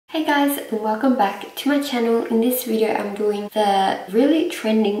Hey guys, and welcome back to my channel. In this video I'm doing the really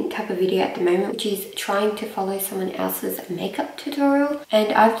trending type of video at the moment, which is trying to follow someone else's makeup tutorial.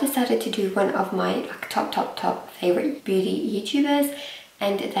 And I've decided to do one of my top favorite beauty YouTubers,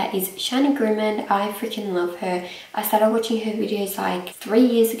 and that is Shani Grimmond. I freaking love her. I started watching her videos like 3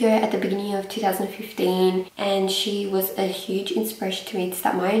 years ago at the beginning of 2015, and she was a huge inspiration to me to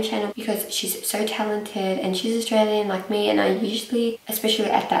start my own channel because she's so talented and she's Australian like me, and I usually,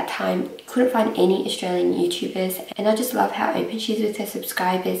 especially at that time, couldn't find any Australian YouTubers, and I just love how open she is with her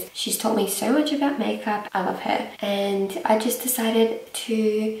subscribers. She's taught me so much about makeup. I love her, and I just decided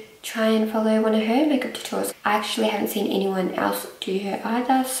to try and follow one of her makeup tutorials. I actually haven't seen anyone else do her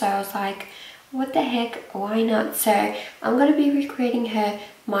either, so I was like, what the heck, why not? So I'm going to be recreating her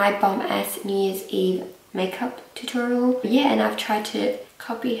My Bomb Ass New Year's Eve makeup tutorial. Yeah, and I've tried to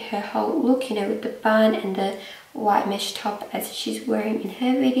copy her whole look, you know, with the bun and the white mesh top as she's wearing in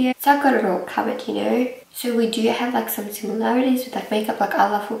her video. So I've got it all covered, you know. So we do have like some similarities with like makeup. Like I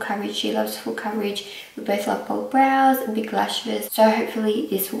love full coverage, she loves full coverage. We both love bold brows and big lashes. So hopefully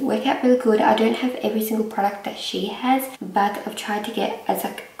this will work out really good. I don't have every single product that she has, but I've tried to get as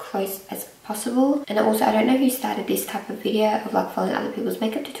like close as possible. And also, I don't know who started this type of video of like following other people's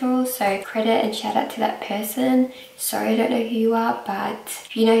makeup tutorials, so credit and shout out to that person. Sorry, I don't know who you are, but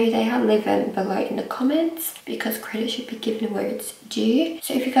if you know who they are, leave them below in the comments, because credit should be given where it's due.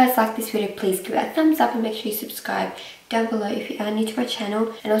 So if you guys like this video, please give it a thumbs up and make sure you subscribe down below if you are new to my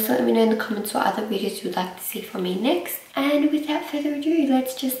channel, and also let me know in the comments what other videos you would like to see from me next. And without further ado,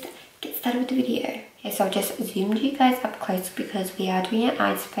 let's just get started with the video. Okay, so I've just zoomed you guys up close because we are doing our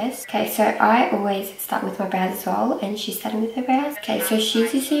eyes first. Okay, so I always start with my brows as well, and she's starting with her brows. Okay, so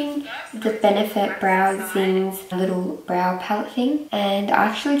she's using the Benefit Brow Zings little brow palette thing, and I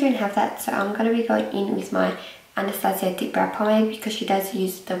actually don't have that, so I'm going to be going in with my Anastasia Deep Brow Pomade because she does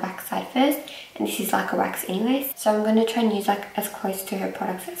use the wax side first, and this is like a wax anyways. So I'm going to try and use like as close to her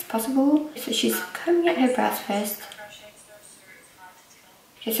products as possible. So she's combing out her brows first.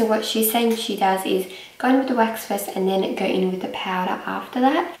 Okay, so what she's saying she does is go in with the wax first and then go in with the powder after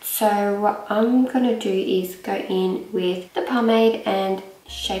that. So what I'm going to do is go in with the pomade and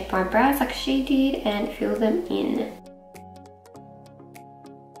shape my brows like she did and fill them in.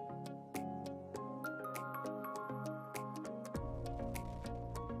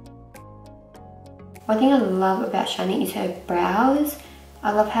 One thing I love about Shani is her brows.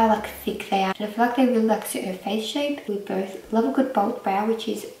 I love how like thick they are, and I feel like they really like suit her face shape. We both love a good bold brow, which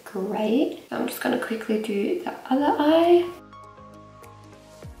is great. So I'm just going to quickly do the other eye.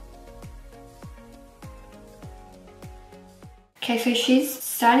 Okay, so she's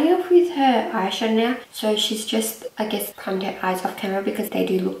starting off with her eyeshadow now. So she's just, I guess, primed her eyes off camera because they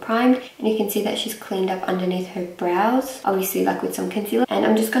do look primed. And you can see that she's cleaned up underneath her brows, obviously like with some concealer. And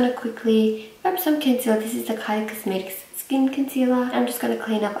I'm just going to quickly grab some concealer. This is the Kylie Cosmetics Skin Concealer. I'm just going to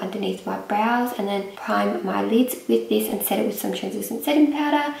clean up underneath my brows and then prime my lids with this and set it with some translucent setting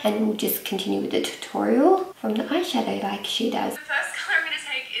powder. And we'll just continue with the tutorial from the eyeshadow like she does. The first colour I'm going to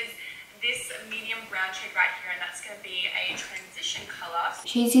take is this medium brown shade right here, and that's going to be a transition colour.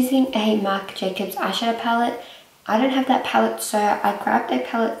 She's using a Marc Jacobs eyeshadow palette. I don't have that palette, so I grabbed a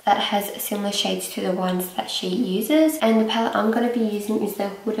palette that has similar shades to the ones that she uses. And the palette I'm going to be using is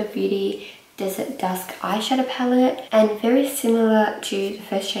the Huda Beauty Desert Dusk eyeshadow palette, and very similar to the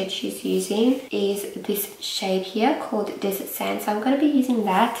first shade she's using is this shade here called Desert Sand, so I'm going to be using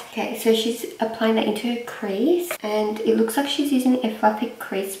that. Okay, so she's applying that into her crease, and it looks like she's using a fluffy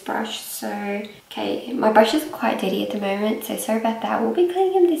crease brush. So okay, my brushes are quite dirty at the moment, so sorry about that. We'll be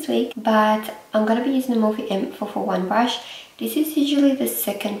cleaning them this week, but I'm going to be using the Morphe M441 brush. This is usually the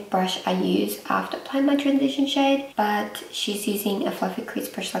second brush I use after applying my transition shade, but she's using a fluffy crease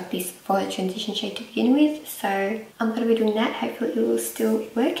brush like this for the transition shade to begin with. So I'm going to be doing that. Hopefully it will still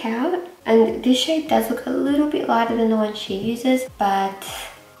work out. And this shade does look a little bit lighter than the one she uses, but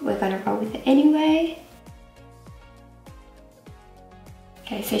we're going to roll with it anyway.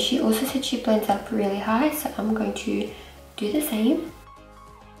 Okay, so she also said she blends up really high, so I'm going to do the same.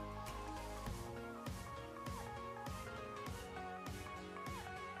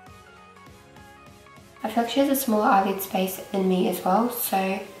 I feel like she has a smaller eyelid space than me as well,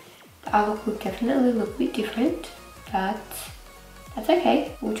 so the eye look will definitely look a bit different, but that's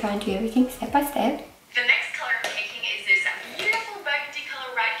okay. We'll try and do everything step by step. The next colour I'm taking is this beautiful burgundy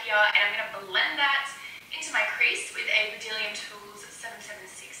colour right here, and I'm going to blend that into my crease with a Brilliant Tools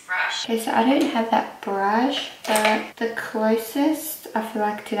 776 brush. brush. Okay, so I don't have that brush, but the closest I feel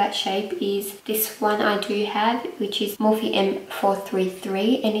like to that shape is this one I do have, which is Morphe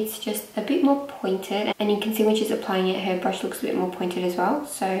M433, and it's just a bit more pointed, and you can see when she's applying it, her brush looks a bit more pointed as well.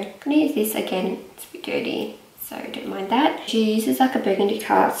 So I'm gonna use this again. It's a bit dirty, so don't mind that. She uses like a burgundy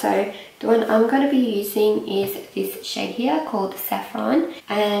color, so the one I'm going to be using is this shade here called Saffron,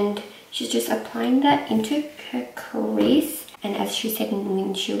 and she's just applying that into her crease, and as she said in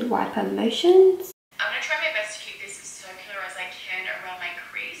windshield wiper motions. I'm going to try my best to keep this as circular as I can around my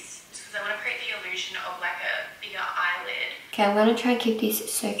crease, just because I want to create the illusion of like a bigger eyelid. Okay, I'm going to try and keep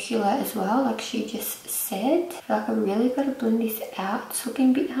this circular as well, like she just said. I feel like I really got to blend this out. It's looking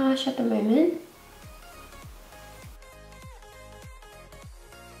a bit harsh at the moment.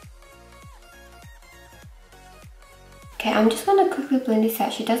 Okay, I'm just going to quickly blend this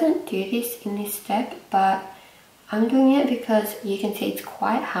out. She doesn't do this in this step, but I'm doing it because you can see it's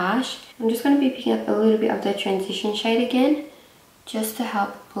quite harsh. I'm just going to be picking up a little bit of the transition shade again, just to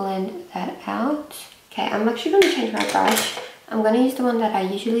help blend that out. Okay, I'm actually going to change my brush. I'm going to use the one that I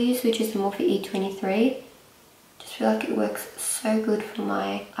usually use, which is the Morphe E23. Just feel like it works so good for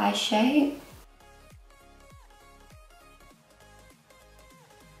my eye shape.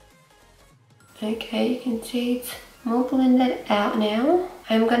 Okay, you can see it's more blended out now.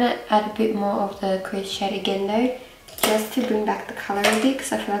 I'm gonna add a bit more of the crease shade again though, just to bring back the color a bit,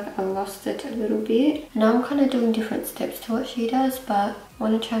 because I feel like I lost it a little bit. Now I'm kind of doing different steps to what she does, but I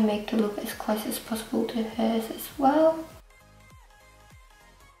want to try and make the look as close as possible to hers as well.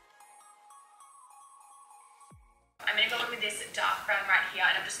 I'm going to go in with this dark brown right here,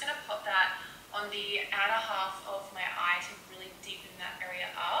 and I'm just going to pop that on the outer half of my eye to really deepen that area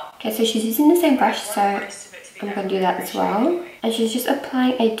up. Okay, so she's using the same brush, so I'm going to do that as well. And she's just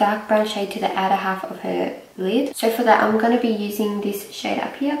applying a dark brown shade to the outer half of her lid. So for that, I'm going to be using this shade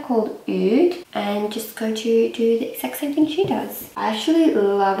up here called Nude, and just going to do the exact same thing she does. I actually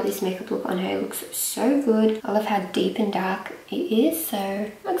love this makeup look on her. It looks so good. I love how deep and dark it is, so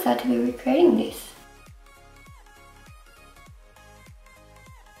I'm excited to be recreating this.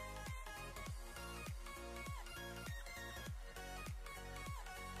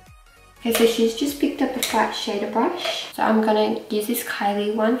 Okay, so she's just picked up a flat shader brush. So I'm going to use this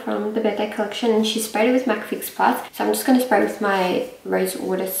Kylie one from the birthday collection, and she sprayed it with MAC Fix Plus. So I'm just going to spray with my rose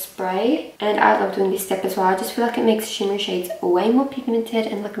water spray. And I love doing this step as well. I just feel like it makes shimmer shades way more pigmented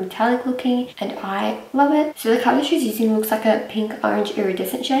and like metallic looking, and I love it. So the color she's using looks like a pink orange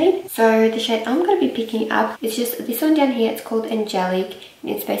iridescent shade. So the shade I'm going to be picking up is just this one down here. It's called Angelic.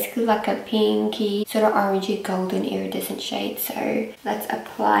 It's basically like a pinky, sort of orangey golden iridescent shade. So let's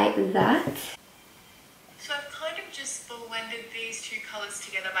apply that. So I've kind of just blended these two colours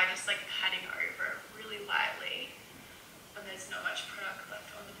together by just like patting over it really lightly. And there's not much product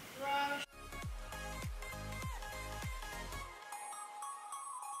left on the brush.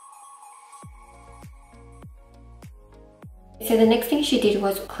 So the next thing she did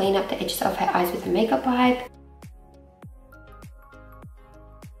was clean up the edges of her eyes with a makeup wipe.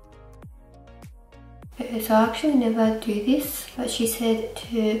 So I actually never do this, but she said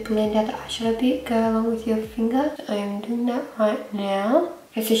to blend out the eyeshadow a bit, go along with your finger. So I'm doing that right now.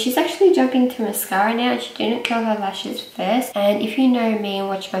 Okay, so she's actually jumping to mascara now, and she didn't curl her lashes first. And if you know me and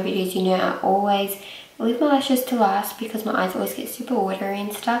watch my videos, you know I always leave my lashes to last because my eyes always get super watery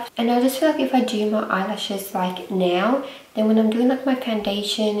and stuff. And I just feel like if I do my eyelashes like now, then when I'm doing like my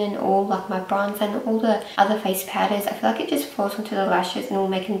foundation and all like my bronze and all the other face powders, I feel like it just falls onto the lashes and will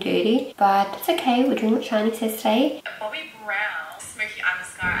make them dirty. But it's okay, we're doing what Shani says today. Bobbi Brown Smoky Eye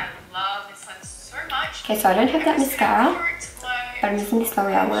Mascara. I love this one so much. Okay, so I don't have that mascara, but I'm using this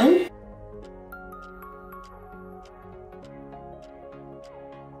L'Oreal one.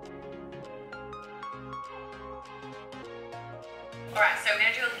 Alright, so we're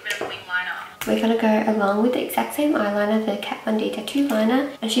going to do a little bit of wing liner. We're going to go along with the exact same eyeliner, the Kat Von D tattoo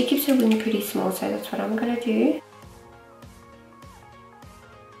liner, and she keeps her wing pretty small, so that's what I'm going to do.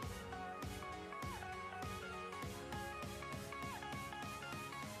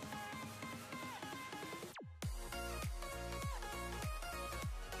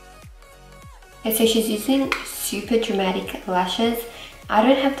 Okay, so she's using super dramatic lashes. I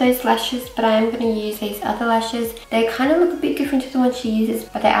don't have those lashes, but I am going to use these other lashes. They kind of look a bit different to the ones she uses,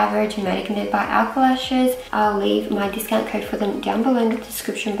 but they are very dramatic, and they're by Alka Lashes. I'll leave my discount code for them down below in the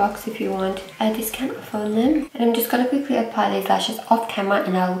description box if you want a discount from them. And I'm just going to quickly apply these lashes off camera,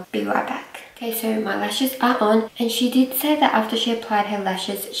 and I'll be right back. Okay, so my lashes are on, and she did say that after she applied her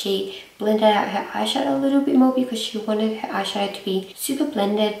lashes, she blended out her eyeshadow a little bit more because she wanted her eyeshadow to be super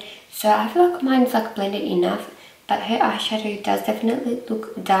blended. So I feel like mine's like blended enough, but her eyeshadow does definitely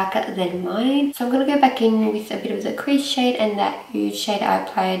look darker than mine. So I'm going to go back in with a bit of the crease shade and that Nude shade I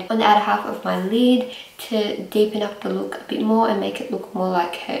applied on the outer half of my lid to deepen up the look a bit more and make it look more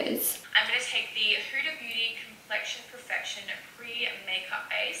like hers. I'm going to take the Huda Beauty Complexion Perfection Pre-Makeup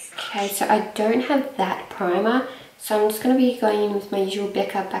Base. Okay, so I don't have that primer. So I'm just going to be going in with my usual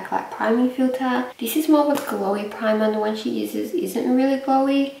Becca Backlight priming filter. This is more of a glowy primer. The one she uses isn't really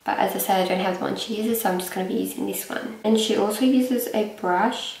glowy, but as I said, I don't have the one she uses, so I'm just going to be using this one. And she also uses a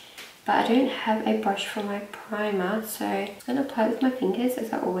brush, but I don't have a brush for my primer, so I'm going to apply it with my fingers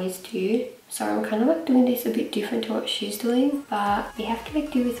as I always do. So I'm kind of like doing this a bit different to what she's doing, but we have to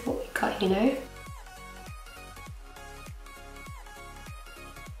make do with what we got, you know.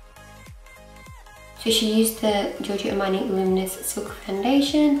 So she used the Giorgio Armani Luminous Silk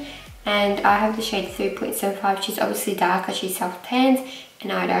Foundation, and I have the shade 3.75. She's obviously darker, she self-tans,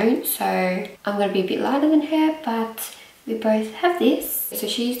 and I don't, so I'm going to be a bit lighter than her, but we both have this. So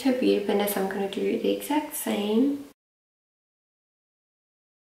she used her beauty blender, so I'm going to do the exact same.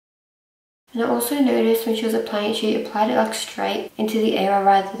 And I also noticed when she was applying it, she applied it like straight into the area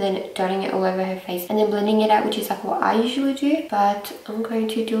rather than dotting it all over her face and then blending it out, which is like what I usually do. But I'm going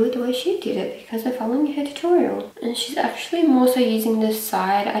to do it the way she did it because I'm following her tutorial. And she's actually more so using this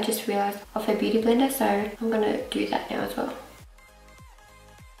side, I just realized, of her beauty blender, so I'm going to do that now as well.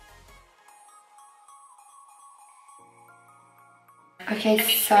 Okay,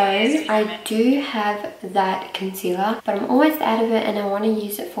 so I do have that concealer, but I'm almost out of it and I want to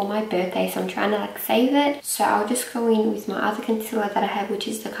use it for my birthday, so I'm trying to like save it. So I'll just go in with my other concealer that I have, which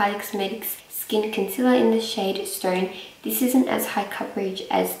is the Kylie Cosmetics Skin Concealer in the shade Stone. This isn't as high coverage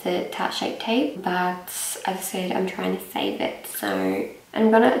as the Tarte Shape Tape, but as I said, I'm trying to save it. So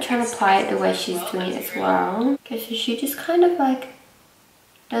I'm gonna try and apply it the way she's doing it as well. Okay, so she just kind of like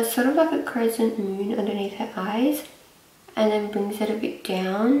does sort of like a crescent moon underneath her eyes, and then brings it a bit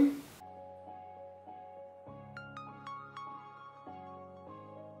down.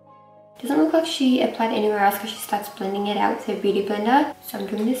 Doesn't look like she applied anywhere else because she starts blending it out with her beauty blender. So I'm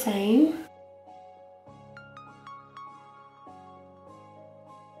doing the same.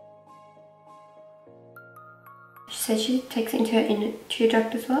 She says she takes it into her tear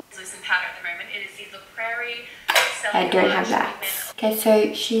duct as well. Powder at the moment. It is the Le Prairie. I don't have that. Okay,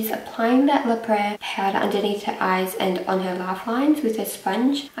 so she's applying that Le Prairie powder underneath her eyes and on her laugh lines with a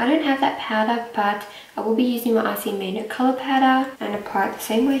sponge. I don't have that powder, but I will be using my RCMA No Colour powder and apply it the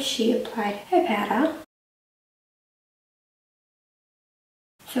same way she applied her powder.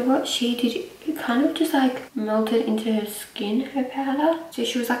 So what she did, it kind of just like melted into her skin, her powder. So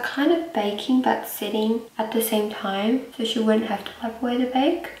she was like kind of baking but setting at the same time, so she wouldn't have to wipe away the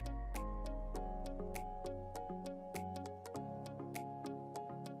bake.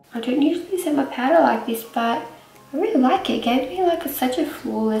 I don't usually set my powder like this, but I really like it. It gave me like such a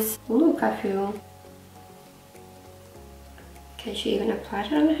flawless look, I feel. Okay, she even applied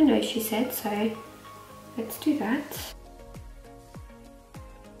it on her nose, she said, so let's do that.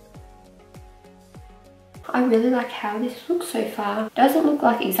 I really like how this looks so far. It doesn't look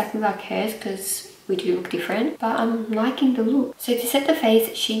like exactly like hers because we do look different, but I'm liking the look. So to set the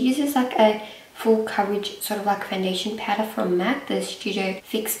face, she uses like a full coverage sort of like foundation powder from MAC, the Studio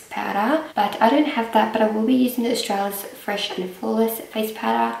Fix powder, but I don't have that, but I will be using the Australis Fresh and Flawless face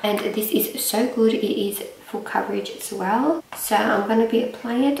powder, and this is so good. It is full coverage as well. So I'm going to be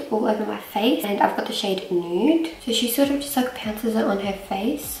applying it all over my face, and I've got the shade Nude. So she sort of just like pounces it on her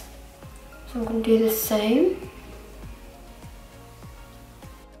face. So I'm going to do the same.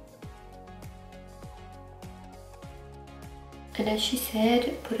 And as she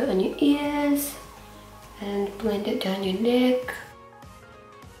said, put it on your ears and blend it down your neck.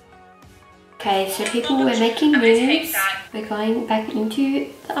 Okay, so people, we're making moves. We're going back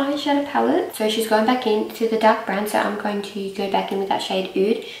into the eyeshadow palette. So she's going back into the dark brown, so I'm going to go back in with that shade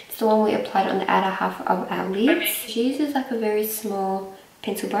Nude. It's the one we applied on the outer half of our lids. She uses like a very small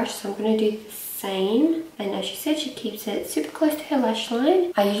pencil brush, so I'm going to do the same. And as she said, she keeps it super close to her lash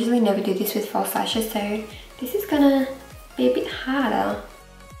line. I usually never do this with false lashes, so this is gonna be a bit harder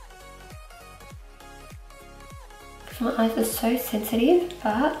because my eyes are so sensitive,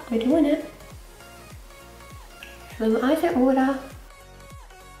 but we're doing it. Filling my eyes in order.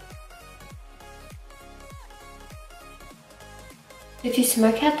 So to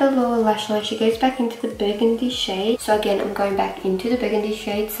smoke out the lower lash line, she goes back into the burgundy shade. So again, I'm going back into the burgundy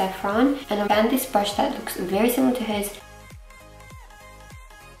shade Saffron, and I found this brush that looks very similar to hers.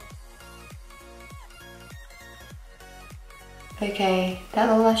 Okay, that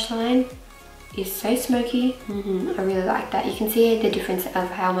little lash line is so smoky. I really like that. You can see the difference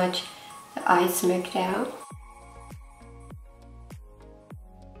of how much the eyes smoked out.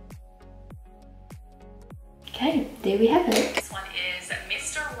 Okay, there we have it. This one is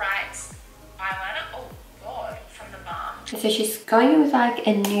Mr. Right's eyeliner. Oh god, from the balm. So she's going in with like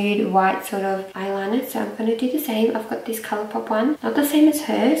a nude white sort of eyeliner, so I'm going to do the same. I've got this Colourpop one, not the same as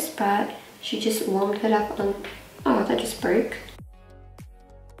hers, but she just warmed it up on... Oh, that just broke.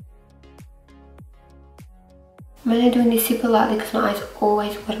 I'm only doing this super lightly because my eyes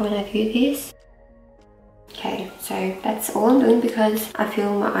always water when I do this. Okay, so that's all I'm doing because I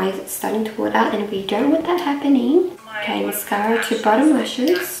feel my eyes starting to water and we don't want that happening. Okay, mascara to bottom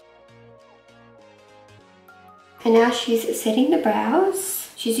lashes. And now she's setting the brows.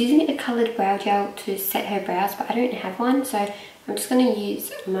 She's using a coloured brow gel to set her brows, but I don't have one, so I'm just going to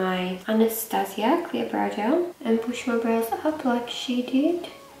use my Anastasia clear brow gel and push my brows up like she did.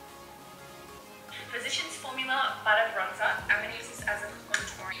 Physicians Formula Butter Bronzer. I'm going to use this as a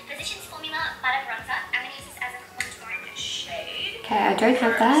contouring. Physicians Formula Butter Bronzer. I'm going to use this as a contouring shade. Okay, I don't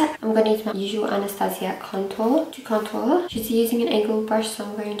have that. I'm going to use my usual Anastasia contour to contour. She's using an angled brush, so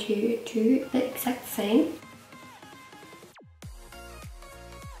I'm going to do the exact same.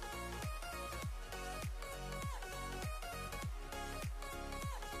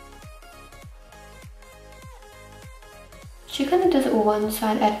 She kind of does it one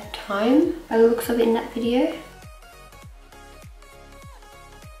side at a time by the looks of it in that video.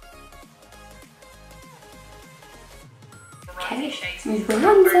 Okay,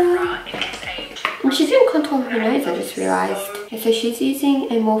 bronzer. And she's doing contour her nose, I just realised. Okay, so she's using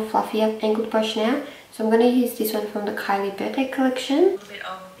a more fluffier angled brush now. So I'm going to use this one from the Kylie birthday collection. A little bit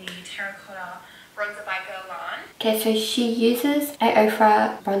of the terracotta bronzer by Girl. Okay, so she uses a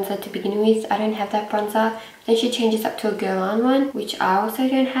Ofra bronzer to begin with. I don't have that bronzer. Then she changes up to a Guerlain one, which I also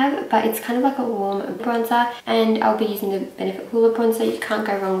don't have, but it's kind of like a warm bronzer. And I'll be using the Benefit Hoola bronzer. You can't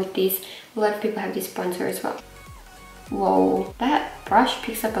go wrong with this. A lot of people have this bronzer as well. Whoa, that brush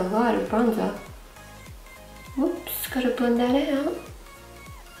picks up a lot of bronzer. Whoops, gotta blend that out.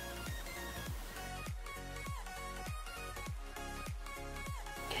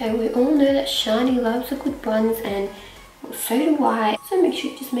 Okay, we all know that Shani loves a good bronze, and so do I. So make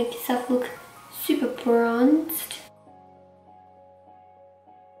sure you just make yourself look super bronzed.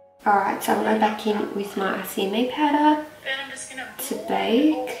 Alright, so I'm going back in with my RCMA powder to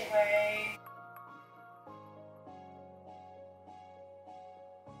bake.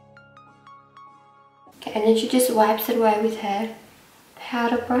 Okay, and then she just wipes it away with her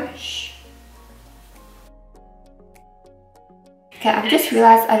powder brush. Okay, I've just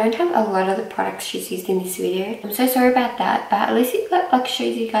realised I don't have a lot of the products she's used in this video. I'm so sorry about that, but at least it like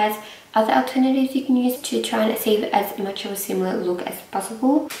shows you guys other alternatives you can use to try and achieve as much of a similar look as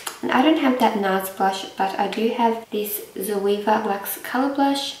possible. And I don't have that NARS blush, but I do have this Zoeva Luxe colour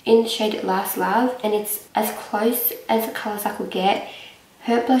blush in the shade Last Love, and it's as close as the colours I could get.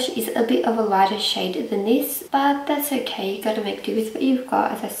 Her blush is a bit of a lighter shade than this, but that's okay. You gotta make do with what you've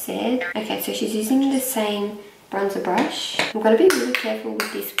got, as I said. Okay, so she's using the same bronzer brush. I'm going to be really careful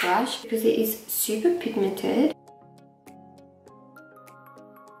with this brush because it is super pigmented.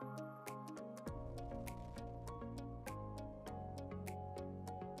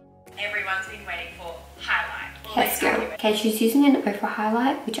 Everyone's been waiting for highlight. Let's go. Okay, she's using an Ofra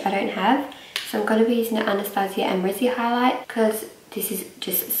highlight, which I don't have. So I'm going to be using the Anastasia and Resi highlight because this is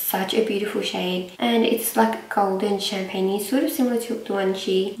just such a beautiful shade, and it's like golden champagne, sort of similar to the one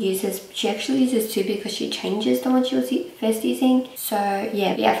she uses. She actually uses two because she changes the one she was first using. So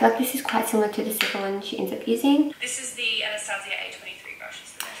yeah, I feel like this is quite similar to the second one she ends up using. This is the Anastasia A23 brush.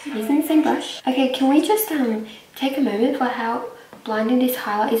 Using the same brush. Okay, can we just take a moment for how blinding this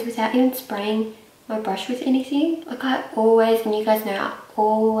highlight is without even spraying my brush with anything? Like I always, and you guys know I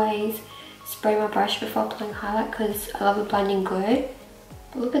always spray my brush before applying highlight because I love a blinding glow.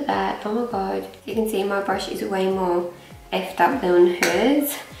 But look at that, oh my god. You can see my brush is way more effed up than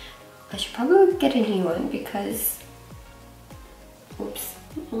hers. I should probably get a new one because, oops,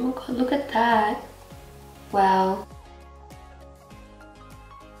 oh my god, look at that. Wow.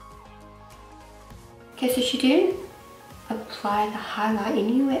 Okay, so she didn't apply the highlight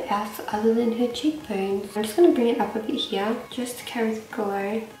anywhere else other than her cheekbones. I'm just going to bring it up a bit here just to carry the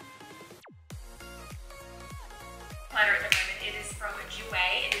glow. At the moment, it is from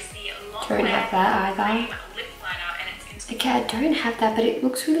Jouer. It is the long don't have that either. Lip liner, and it's okay, I don't have that, but it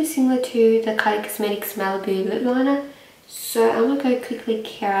looks really similar to the Kylie Cosmetics Malibu lip liner. So I'm gonna go quickly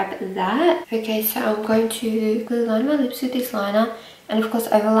grab that. Okay, so I'm going to glue line my lips with this liner, and of course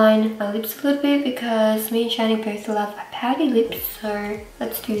overline my lips a little bit because me and Shani both love powdery lips. So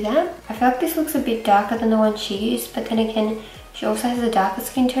let's do that. I feel like this looks a bit darker than the one she used, but then again, she also has a darker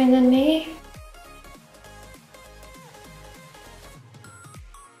skin tone than me.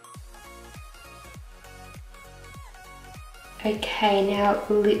 Okay, now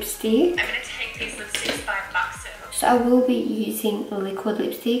lipstick. I'm going to take these lipsticks by Luxe. So I will be using liquid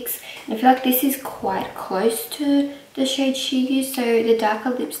lipsticks, and I feel like this is quite close to the shade she used. So the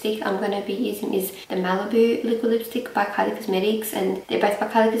darker lipstick I'm going to be using is the Malibu liquid lipstick by Kylie Cosmetics, and they're both by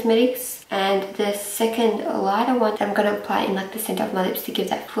Kylie Cosmetics. And the second lighter one that I'm going to apply in like the center of my lips to give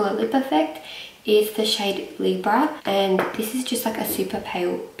that fuller lip effect is the shade Libra, and this is just like a super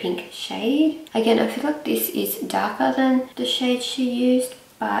pale pink shade. Again, I feel like this is darker than the shade she used,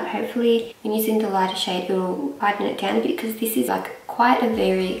 but hopefully when using the lighter shade it will lighten it down a bit, because this is like quite a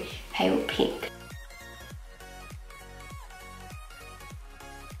very pale pink.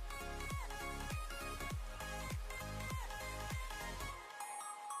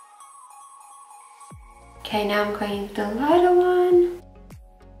 Okay, now I'm going with the lighter one.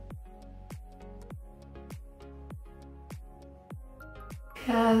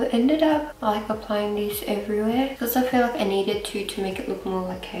 I've ended up like applying this everywhere because I feel like I needed to make it look more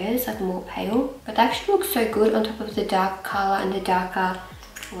like hers, like more pale. But that actually looks so good on top of the dark color and the darker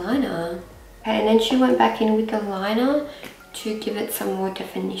liner. Okay, and then she went back in with the liner to give it some more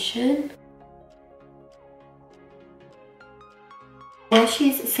definition. Now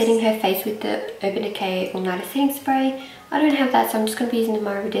she's setting her face with the Urban Decay All Nighter Setting Spray. I don't have that, so I'm just going to be using the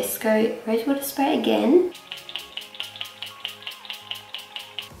Mario Badescu Rose Water Spray again.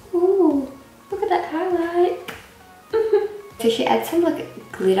 Ooh, look at that highlight. So she adds some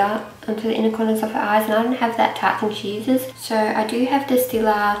like glitter onto the inner corners of her eyes, and I don't have that tart thing she uses. So I do have the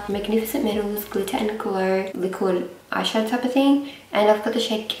Stila Magnificent Metals Glitter and Glow liquid eyeshadow type of thing, and I've got the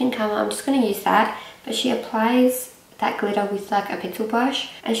shade Kitten Karma. I'm just going to use that, but she applies that glitter with like a pencil brush,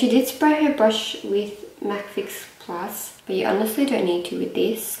 and she did spray her brush with MAC Fix Plus, but you honestly don't need to with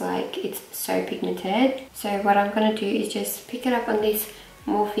this, like it's so pigmented. So what I'm going to do is just pick it up on this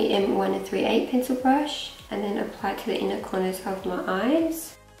Morphe M138 pencil brush and then apply it to the inner corners of my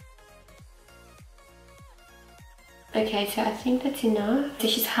eyes. Okay, so I think that's enough. So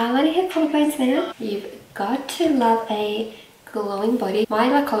she's highlighting her collarbones now. You've got to love a glowing body. My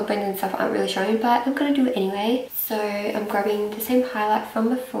like collarbones and stuff aren't really showing, but I'm gonna do it anyway. So I'm grabbing the same highlight from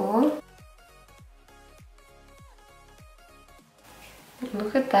before.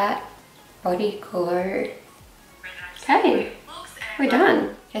 Look at that body glow. Okay, we're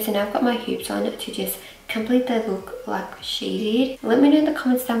done. Okay, so now I've got my hoops on to just complete the look like she did. Let me know in the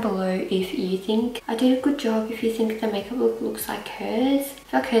comments down below if you think I did a good job, if you think the makeup look looks like hers. I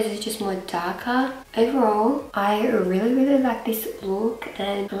feel like hers is just more darker. Overall, I really like this look,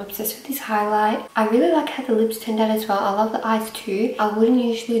 and I'm obsessed with this highlight. I really like how the lips turned out as well. I love the eyes too. I wouldn't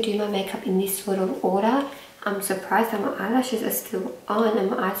usually do my makeup in this sort of order. I'm surprised that my eyelashes are still on and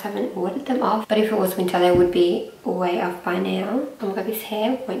my eyes haven't ordered them off. But if it was winter, they would be way off by now. Oh my god, this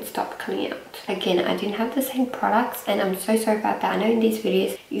hair won't stop coming out. Again, I didn't have the same products, and I'm so sorry about that. I know in these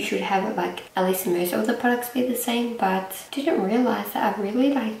videos you should have like at least most of the products be the same, but didn't realize that I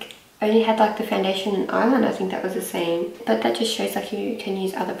really like only had like the foundation and eyeliner. I think that was the same, but that just shows like you can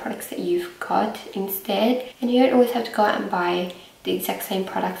use other products that you've got instead, and you don't always have to go out and buy the exact same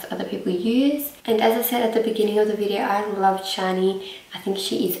products other people use. And as I said at the beginning of the video, I love Shani. I think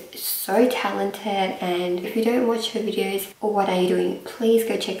she is so talented, and if you don't watch her videos or what are you doing, please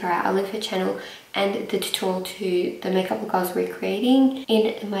go check her out. I'll leave her channel and the tutorial to the makeup look I was recreating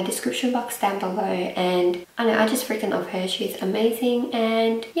in my description box down below. And I know, I just freaking love her. She's amazing,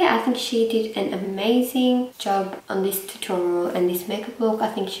 and yeah, I think she did an amazing job on this tutorial and this makeup look.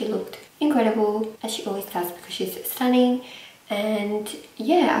 I think she looked incredible, as she always does, because she's stunning. And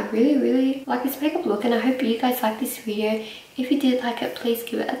yeah, I really like this makeup look, and I hope you guys like this video. If you did like it, please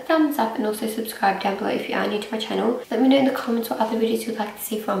give it a thumbs up, and also subscribe down below if you are new to my channel. Let me know in the comments what other videos you'd like to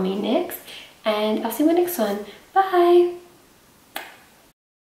see from me next, and I'll see you in my next one. Bye!